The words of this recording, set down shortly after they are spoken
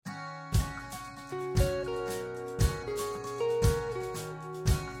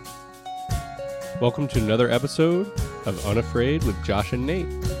Welcome to another episode of Unafraid with Josh and Nate.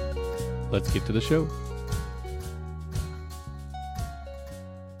 Let's get to the show.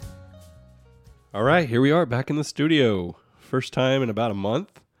 All right, here we are back in the studio. First time in about a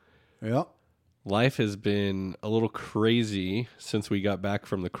month. Yeah. Life has been a little crazy since we got back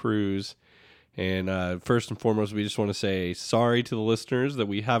from the cruise. And first and foremost, we just want to say sorry to the listeners that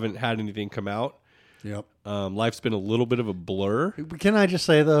we haven't had anything come out. Yep. Life's been a little bit of a blur. Can I just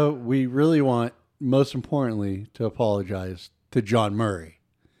say, though, we really want, most importantly, to apologize to John Murray.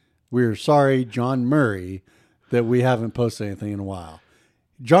 We're sorry, John Murray, that we haven't posted anything in a while.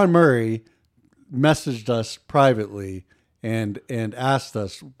 John Murray messaged us privately and asked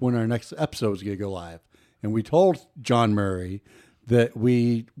us when our next episode was going to go live. And we told John Murray that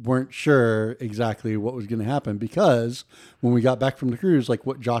we weren't sure exactly what was going to happen because when we got back from the cruise, like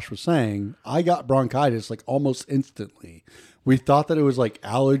what Josh was saying, I got bronchitis like almost instantly. We thought that it was like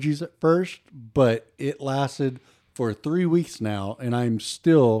allergies at first, but it lasted for 3 weeks now, and I'm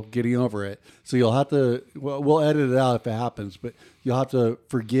still getting over it. So you'll have to, well, we'll edit it out if it happens, but you'll have to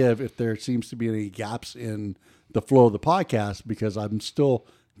forgive if there seems to be any gaps in the flow of the podcast because I'm still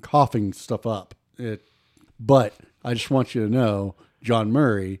coughing stuff up. But I just want you to know, John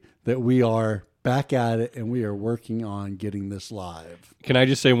Murray, that we are back at it and we are working on getting this live. Can I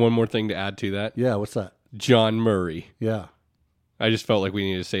just say one more thing to add to that? Yeah, what's that? John Murray. Yeah. I just felt like we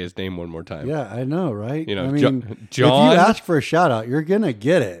needed to say his name one more time. Yeah, I know, right? You know, I mean, John. if you ask for a shout out, you're going to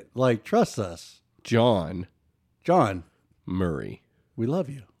get it. Like, trust us. John Murray. We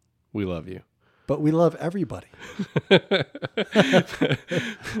love you. We love you. But we love everybody.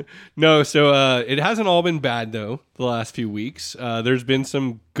 No, so it hasn't all been bad, though, the last few weeks. There's been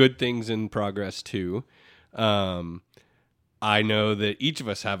some good things in progress, too. I know that each of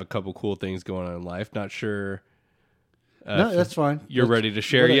us have a couple cool things going on in life. Not sure No, that's fine. you're ready to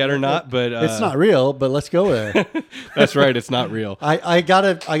share yet or not, but it's not real, but let's go there. That's right. It's not real. I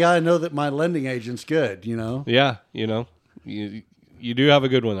gotta know that my lending agent's good, you know? Yeah, you know, you do have a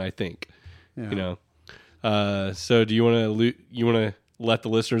good one, I think. Yeah. You know, so do you want to let the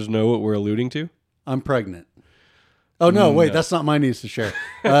listeners know what we're alluding to? I'm pregnant. Oh no, wait, that's not my news to share.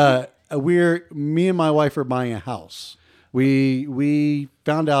 Me and my wife are buying a house. We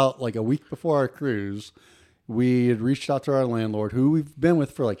found out like a week before our cruise. We had reached out to our landlord, who we've been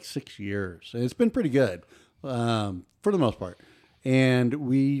with for like 6 years, and it's been pretty good for the most part. And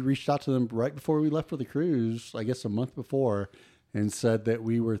we reached out to them right before we left for the cruise, I guess a month before, and said that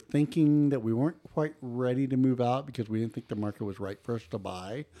we were thinking that we weren't quite ready to move out because we didn't think the market was right for us to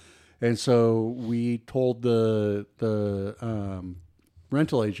buy. And so we told the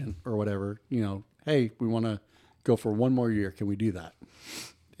rental agent or whatever, you know, hey, we want to go for one more year. Can we do that?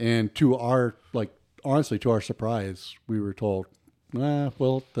 And to our, like, honestly, to our surprise, we were told,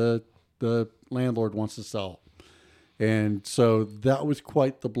 well, the landlord wants to sell. And so that was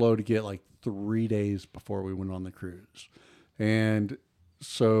quite the blow to get like 3 days before we went on the cruise. And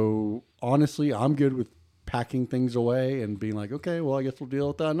so honestly, I'm good with packing things away and being like, okay, well, I guess we'll deal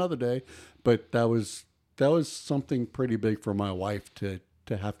with that another day. But that was something pretty big for my wife to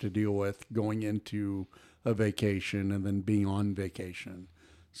have to deal with going into a vacation and then being on vacation.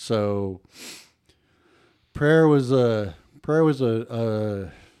 So prayer was a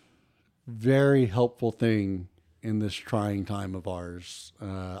very helpful thing in this trying time of ours.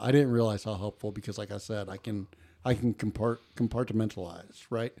 I didn't realize how helpful because, like I said, I can compartmentalize,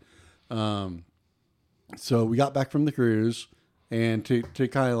 right? So we got back from the cruise, and to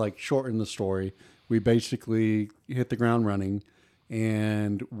kind of like shorten the story, we basically hit the ground running,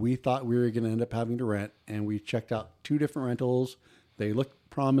 and we thought we were going to end up having to rent, and we checked out 2 different rentals. They looked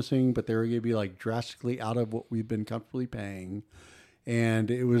promising, but they were going to be like drastically out of what we've been comfortably paying. And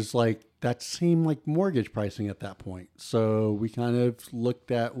it was like, that seemed like mortgage pricing at that point. So we kind of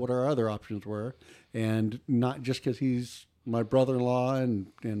looked at what our other options were, and not just because he's my brother-in-law and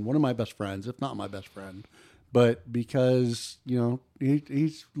one of my best friends, if not my best friend, but because, you know,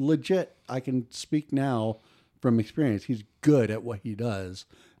 he's legit. I can speak now from experience. He's good at what he does.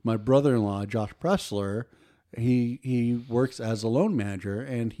 My brother-in-law, Josh Pressler, he works as a loan manager,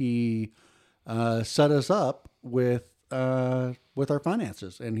 and he set us up with our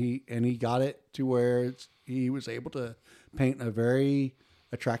finances, and he got it to where he was able to paint a very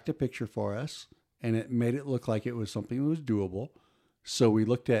attractive picture for us, and it made it look like it was something that was doable. So we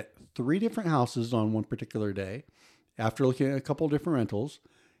looked at 3 different houses on one particular day after looking at a couple of different rentals,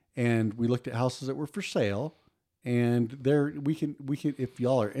 and we looked at houses that were for sale. And there we can, if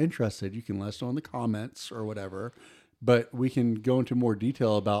y'all are interested, you can let us know in the comments or whatever, but we can go into more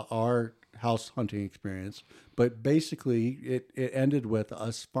detail about our house hunting experience. But basically it ended with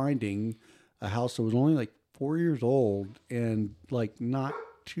us finding a house that was only like 4 years old and like not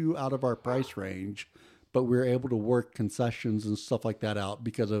too out of our price range, but we were able to work concessions and stuff like that out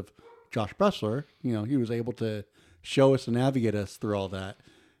because of Josh Bressler. You know, he was able to show us and navigate us through all that.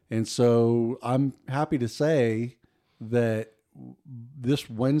 And so I'm happy to say that this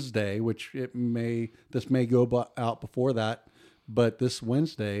Wednesday, which this may go out before that, but this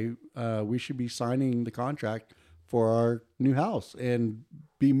Wednesday, we should be signing the contract for our new house and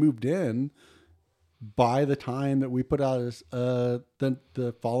be moved in by the time that we put out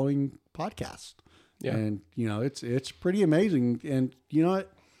the following podcast. Yeah. And, you know, it's pretty amazing. And you know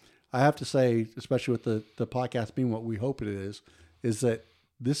what? I have to say, especially with the podcast being what we hope it is that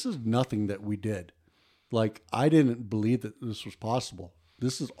this is nothing that we did. Like, I didn't believe that this was possible.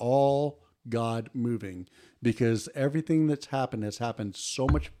 This is all God moving, because everything that's happened has happened so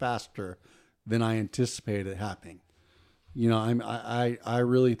much faster than I anticipated it happening. You know, I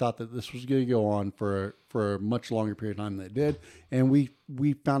really thought that this was going to go on for a much longer period of time than it did. And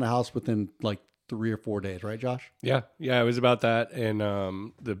we found a house within like 3 or 4 days, right, Josh? Yeah. It was about that. And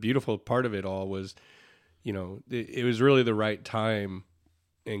the beautiful part of it all was, you know, it was really the right time,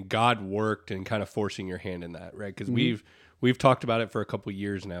 and God worked in kind of forcing your hand in that, right? Because we've talked about it for a couple of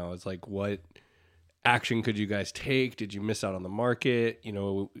years now. It's like, what action could you guys take? Did you miss out on the market? You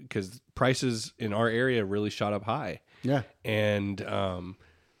know, because prices in our area really shot up high. Yeah. And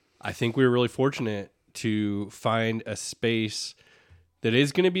I think we were really fortunate to find a space that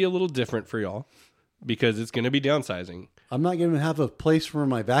is going to be a little different for y'all, because it's going to be downsizing. I'm not going to have a place for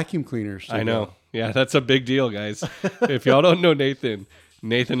my vacuum cleaners. I know. Yeah, that's a big deal, guys. If y'all don't know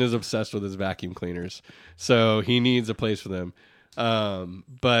Nathan is obsessed with his vacuum cleaners. So he needs a place for them.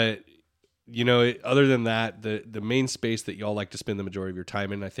 But, you know, other than that, the main space that y'all like to spend the majority of your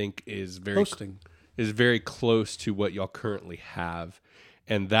time in, I think, is very close to what y'all currently have.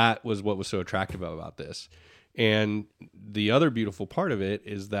 And that was what was so attractive about this. And the other beautiful part of it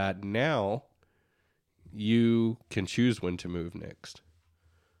is that now you can choose when to move next.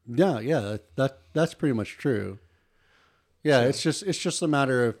 Yeah, that's pretty much true. Yeah, so it's just a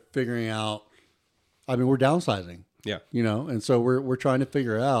matter of figuring out. I mean, we're downsizing. Yeah, you know, and so we're trying to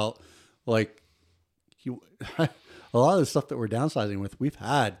figure out, like, a lot of the stuff that we're downsizing with, we've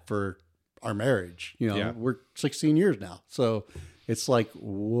had for our marriage. You know, we're 16 years now, so it's like,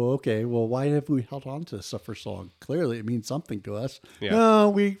 well, okay, well, why have we held on to this stuff for so long? Clearly, it means something to us. Yeah. No,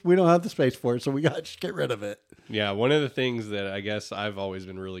 we don't have the space for it, so we got to just get rid of it. Yeah, one of the things that I guess I've always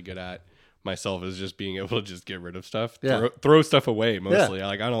been really good at myself is just being able to just get rid of stuff, throw stuff away mostly. Yeah.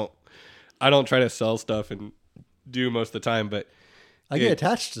 Like I don't try to sell stuff and do most of the time, but I get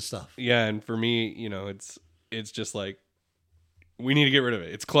attached to stuff. Yeah, and for me, you know, it's just like, we need to get rid of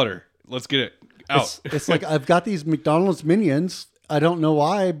it. It's clutter. Let's get it out. It's like, I've got these McDonald's Minions. I don't know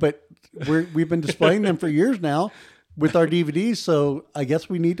why, but we've been displaying them for years now with our DVDs, so I guess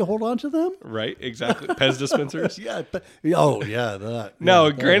we need to hold on to them. Right, exactly. Pez dispensers. Yeah. That. No,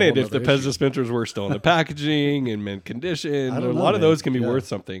 yeah, granted, if the Pez dispensers were still in the packaging and mint condition, a lot of those can be worth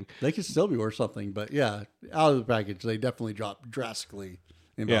something. They could still be worth something, but yeah, out of the package, they definitely drop drastically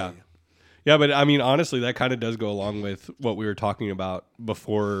in value. Yeah, but I mean, honestly, that kind of does go along with what we were talking about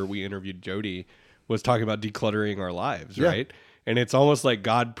before we interviewed Jody, was talking about decluttering our lives, right? And it's almost like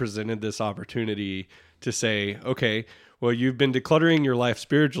God presented this opportunity to say, okay, well, you've been decluttering your life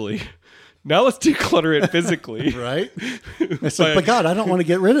spiritually. Now let's declutter it physically. Right? It's like, but God, I don't want to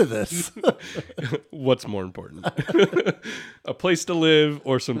get rid of this. What's more important? A place to live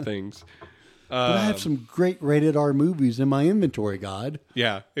or some things? But I have some great rated R movies in my inventory, God.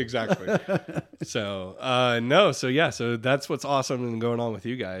 Yeah, exactly. So that's what's awesome and going on with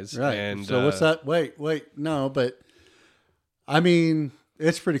you guys. Right. And so what's that? Wait, no, but I mean,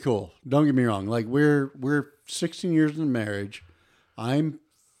 it's pretty cool. Don't get me wrong. Like, we're 16 years in marriage. I'm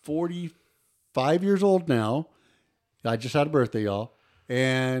 45 years old now. I just had a birthday, y'all.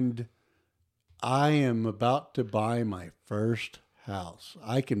 And I am about to buy my first house.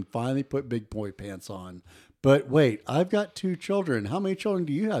 I can finally put big boy pants on. But wait, I've got 2 children. How many children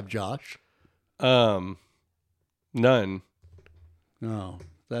do you have, Josh? None. No,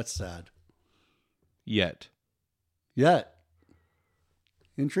 that's sad. Yet.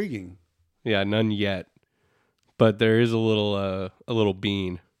 Intriguing. Yeah, none yet. But there is a little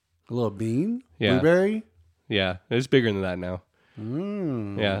bean. A little bean? Yeah. Blueberry? Yeah, it's bigger than that now.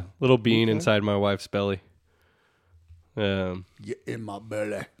 Yeah, little bean inside my wife's belly. In my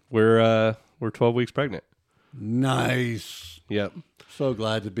belly. We're 12 weeks pregnant. Nice. Yep. So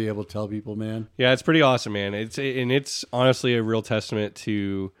glad to be able to tell people, man. Yeah, it's pretty awesome, man. It's honestly a real testament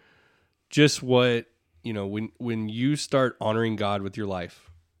to just what, you know, when you start honoring God with your life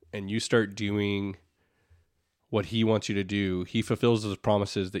and you start doing what he wants you to do, he fulfills those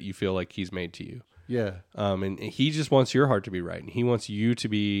promises that you feel like he's made to you. Yeah. And he just wants your heart to be right, and he wants you to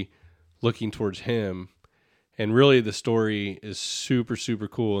be looking towards him. And really, the story is super, super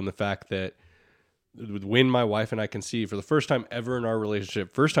cool in the fact that when my wife and I conceived, for the first time ever in our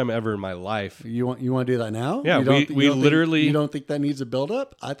relationship, first time ever in my life. You want to do that now? Yeah, we literally. You don't think that needs a build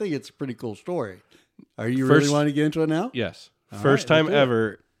up? I think it's a pretty cool story. Are you really wanting to get into it now? Yes. First time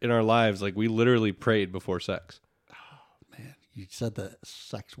ever in our lives, like we literally prayed before sex. Man, you said the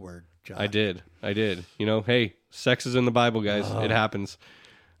sex word, Josh. I did. You know, hey, sex is in the Bible, guys. It happens.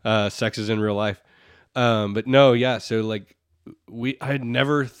 Sex is in real life. But no, yeah. So like, I had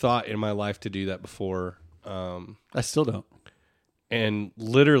never thought in my life to do that before. I still don't. And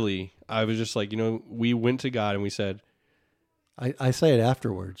literally, I was just like, you know, we went to God and we said, I say it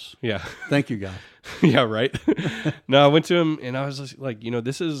afterwards. yeah, Thank you, God. yeah, right. No, I went to him and I was just like, you know,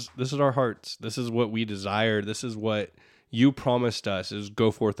 this is our hearts. This is what we desire. This is what you promised us, is go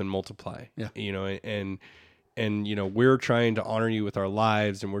forth and multiply. Yeah. You know, and you know, we're trying to honor you with our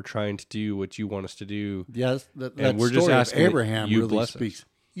lives, and we're trying to do what you want us to do. Yes, that we're story just asking of Abraham you really bless speaks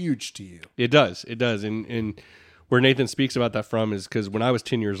huge to you. It does. And where Nathan speaks about that from is because when I was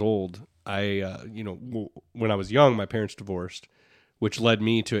 10 years old, you know, when I was young, my parents divorced, which led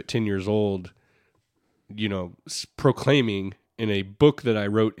me to, at 10 years old, you know, proclaiming in a book that I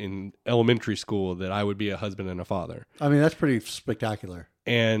wrote in elementary school that I would be a husband and a father. I mean, that's pretty spectacular.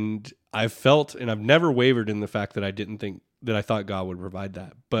 And I felt, and I've never wavered in the fact that I thought God would provide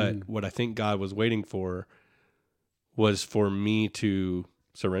that. But what I think God was waiting for was for me to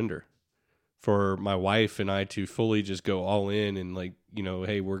surrender, for my wife and I to fully just go all in and, like, you know,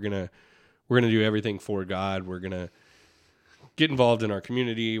 hey, we're going to do everything for God. We're going to get involved in our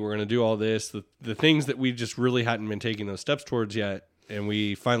community. We're going to do all this, the things that we just really hadn't been taking those steps towards yet. And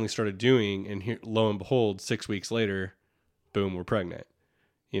we finally started doing, and here, lo and behold, 6 weeks later, boom, we're pregnant.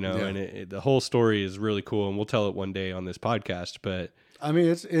 You know, Yeah. and the whole story is really cool, and we'll tell it one day on this podcast. But I mean,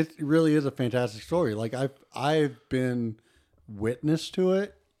 it really is a fantastic story. Like I've been witness to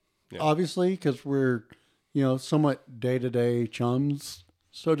it, obviously, because we're, you know, somewhat day to day chums,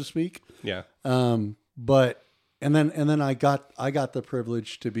 so to speak. yeah, But and then I got the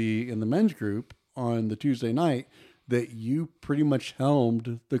privilege to be in the men's group on the Tuesday night that you pretty much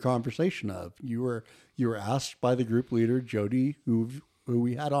helmed the conversation of. You were asked by the group leader, Jody, who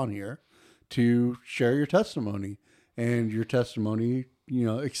we had on here, to share your testimony, and your testimony, you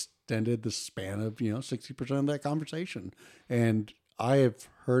know, extended the span of, you know, 60% of that conversation. And I have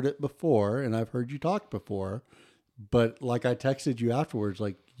heard it before, and I've heard you talk before, but like I texted you afterwards,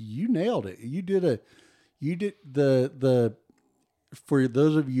 like, you nailed it. You did the for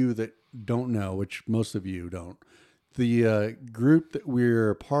those of you that don't know, which most of you don't, the group that we're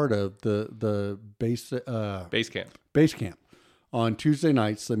a part of, the base camp on Tuesday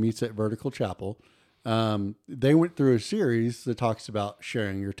nights that meets at Vertical Chapel, they went through a series that talks about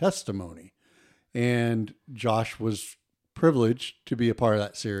sharing your testimony, and Josh was privileged to be a part of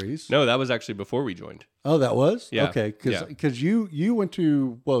that series. no, that was actually before we joined. Oh, that was? Yeah. Okay, because you went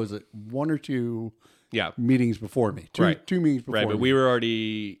to, what was it, one or two Yeah, meetings before me, two meetings before right. But me. we were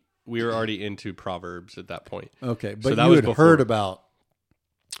already into Proverbs at that point. Okay, So but that you was had before. heard about.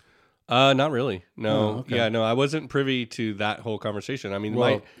 Not really. No. Oh, okay. Yeah, no, I wasn't privy to that whole conversation. I mean,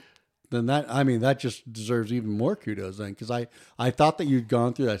 Well, then that just deserves even more kudos then, because I thought that you'd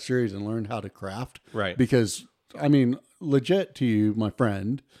gone through that series and learned how to craft. Right. Because, I mean, legit to you, my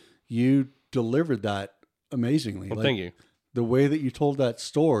friend, you delivered that amazingly. well, thank you. The way that you told that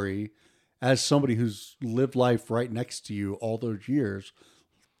story, as somebody who's lived life right next to you all those years,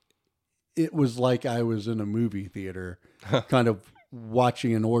 it was like I was in a movie theater, kind of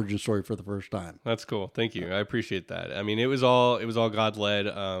watching an origin story for the first time. That's cool. Thank you. I appreciate that. I mean, it was all God led.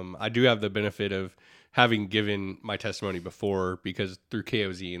 I do have the benefit of having given my testimony before, because through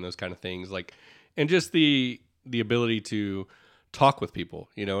KOZ and those kind of things, like, and just the ability to talk with people,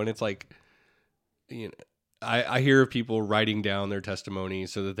 you know, and it's like, you know, I hear of people writing down their testimony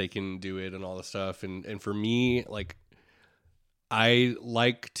so that they can do it and all this stuff. And for me, like, I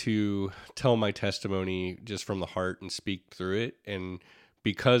like to tell my testimony just from the heart and speak through it. And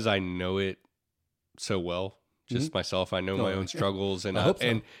because I know it so well, just myself, I know my own struggles, and I hope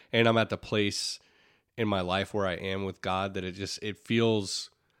so. and I'm at the place in my life where I am with God that it feels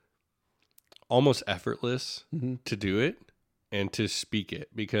almost effortless to do it and to speak it,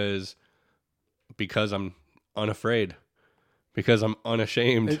 because I'm unafraid, because I'm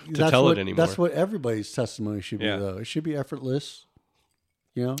unashamed to tell it anymore. That's what everybody's testimony should be, Yeah. though. It should be effortless.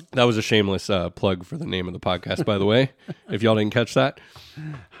 You know, That was a shameless plug for the name of the podcast, by the way, if y'all didn't catch that.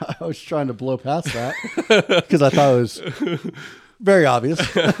 I was trying to blow past that because I thought it was very obvious.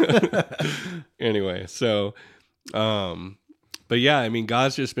 Anyway, so, but yeah, I mean,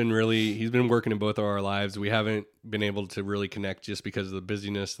 God's just been he's been working in both of our lives. We haven't been able to really connect just because of the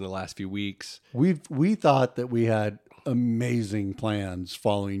busyness in the last few weeks. We thought that we had amazing plans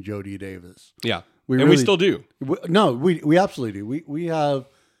following Jody Davis. Yeah. We we still do. We absolutely do. We have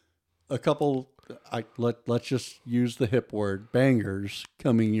a couple. Let's just use the hip word, bangers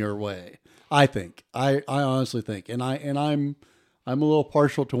coming your way. I think. I honestly think, and I'm a little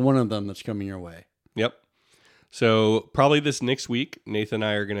partial to one of them that's coming your way. Yep. So probably this next week, Nathan and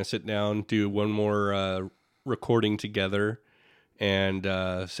I are going to sit down, do one more recording together, and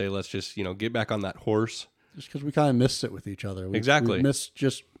say let's just get back on that horse. Just because we kind of missed it with each other. Exactly. We missed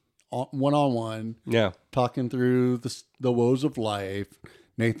just one-on-one. Yeah. Talking through the woes of life,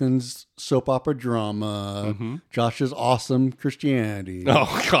 Nathan's soap opera drama, Josh's awesome Christianity.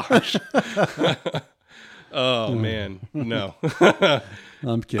 Oh gosh. Oh man, no.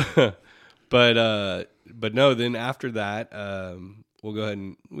 I'm kidding. But no. Then after that, we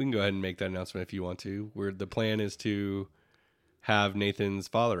can go ahead and make that announcement if you want to. The plan is to have Nathan's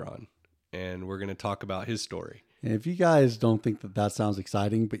father on, and we're going to talk about his story. And if you guys don't think that sounds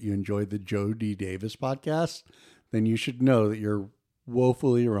exciting, but you enjoyed the Jody Davis podcast, then you should know that you're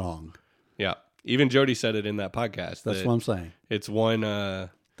woefully wrong. Yeah. Even Jody said it in that podcast. That's what I'm saying. It's one the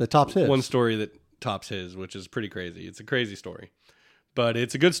tops his. One story that tops his, which is pretty crazy. It's a crazy story. But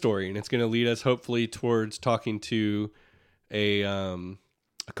it's a good story, and it's going to lead us hopefully towards talking to a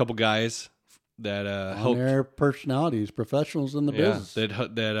couple guys that helped their personalities, professionals in the business.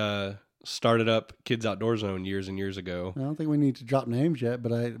 That started up Kids Outdoor Zone years and years ago. I don't think we need to drop names yet,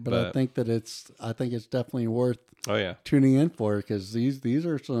 but I think that it's definitely worth tuning in for, because these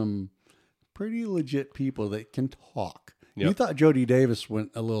are some pretty legit people that can talk. Yep. You thought Jody Davis went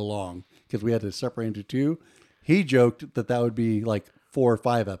a little long because we had to separate into two. He joked that would be like 4 or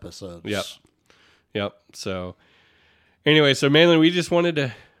 5 episodes. Yep. So anyway, so mainly we wanted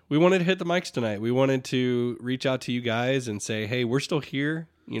to hit the mics tonight. We wanted to reach out to you guys and say, hey, we're still here.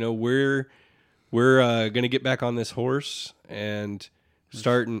 We're going to get back on this horse and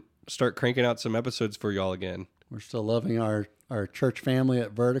start cranking out some episodes for y'all again. We're still loving our church family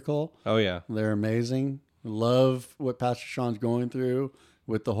at Vertical. Oh yeah. They're amazing. Love what Pastor Sean's going through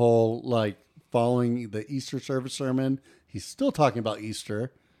with the whole, like, following the Easter service sermon. He's still talking about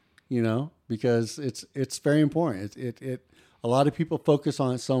Easter, because it's very important. It a lot of people focus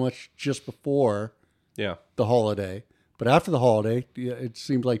on it so much just before the holiday. But after the holiday, it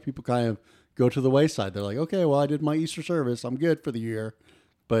seems like people kind of go to the wayside. They're like, okay, well, I did my Easter service. I'm good for the year.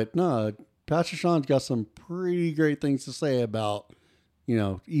 But no, Pastor Sean's got some pretty great things to say about,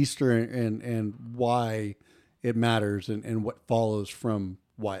 Easter and why it matters and what follows from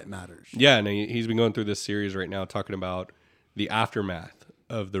why it matters. Yeah, and he's been going through this series right now talking about the aftermath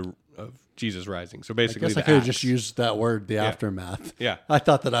of Jesus rising. So basically, I guess I could have just used that word, the aftermath. Yeah. I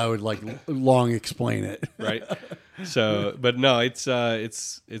thought that I would long explain it. Right. So, but no, it's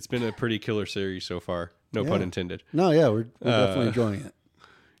been a pretty killer series so far. No pun intended. No, yeah, we're definitely enjoying it.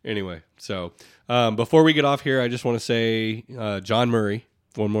 Anyway, so before we get off here, I just want to say John Murray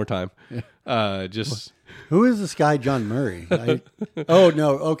one more time. Who is this guy, John Murray? Oh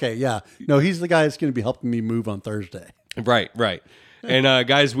no, okay, yeah, no, he's the guy that's going to be helping me move on Thursday. Right. And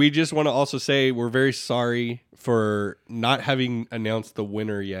guys, we just want to also say we're very sorry for not having announced the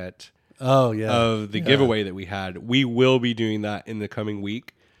winner yet. Oh yeah, of the giveaway that we had. We will be doing that in the coming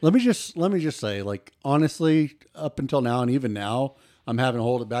week. Let me just say, honestly, up until now and even now, I'm having to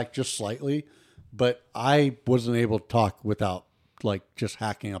hold it back just slightly, but I wasn't able to talk without just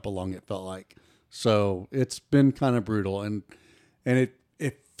hacking up a lung. It felt like, so it's been kind of brutal, and it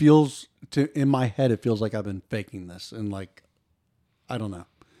feels in my head, it feels like I've been faking this, and I don't know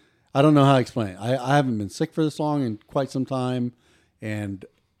how to explain it. I haven't been sick for this long in quite some time, and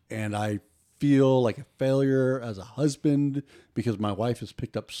I feel like a failure as a husband because my wife has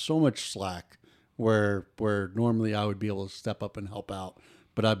picked up so much slack where normally I would be able to step up and help out,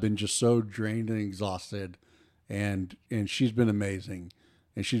 but I've been just so drained and exhausted, and she's been amazing,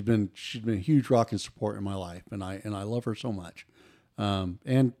 and she's been a huge rock and support in my life, and I love her so much.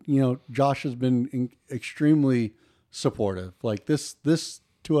 And Josh has been extremely supportive. This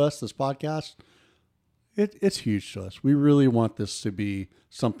to us, this podcast, it's huge to us. We really want this to be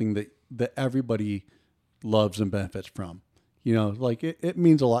something that everybody loves and benefits from. It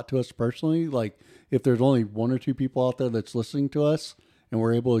means a lot to us personally. If there's only 1 or 2 people out there that's listening to us and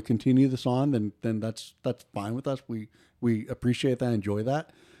we're able to continue this on, then that's fine with us. We appreciate that, enjoy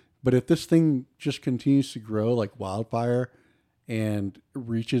that. But if this thing just continues to grow like wildfire and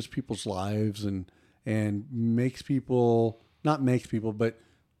reaches people's lives and makes people, not makes people, but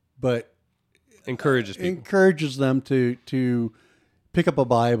Encourages people. encourages them to pick up a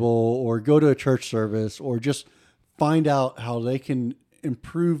Bible or go to a church service or just find out how they can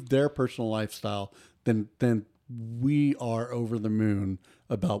improve their personal lifestyle, then we are over the moon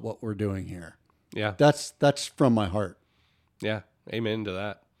about what we're doing here. Yeah. That's from my heart. Yeah. Amen to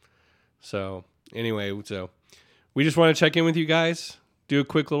that. So anyway, we just want to check in with you guys, do a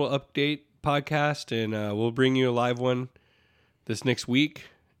quick little update podcast, and we'll bring you a live one this next week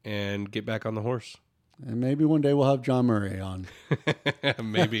and get back on the horse. And maybe one day we'll have John Murray on.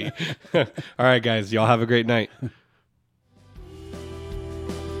 Maybe. All right, guys. Y'all have a great night.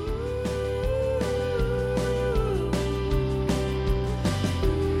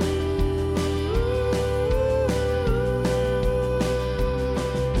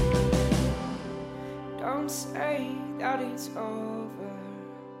 Don't say that it's over.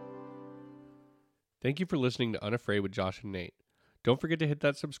 Thank you for listening to Unafraid with Josh and Nate. Don't forget to hit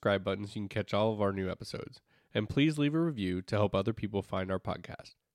that subscribe button so you can catch all of our new episodes. And please leave a review to help other people find our podcast.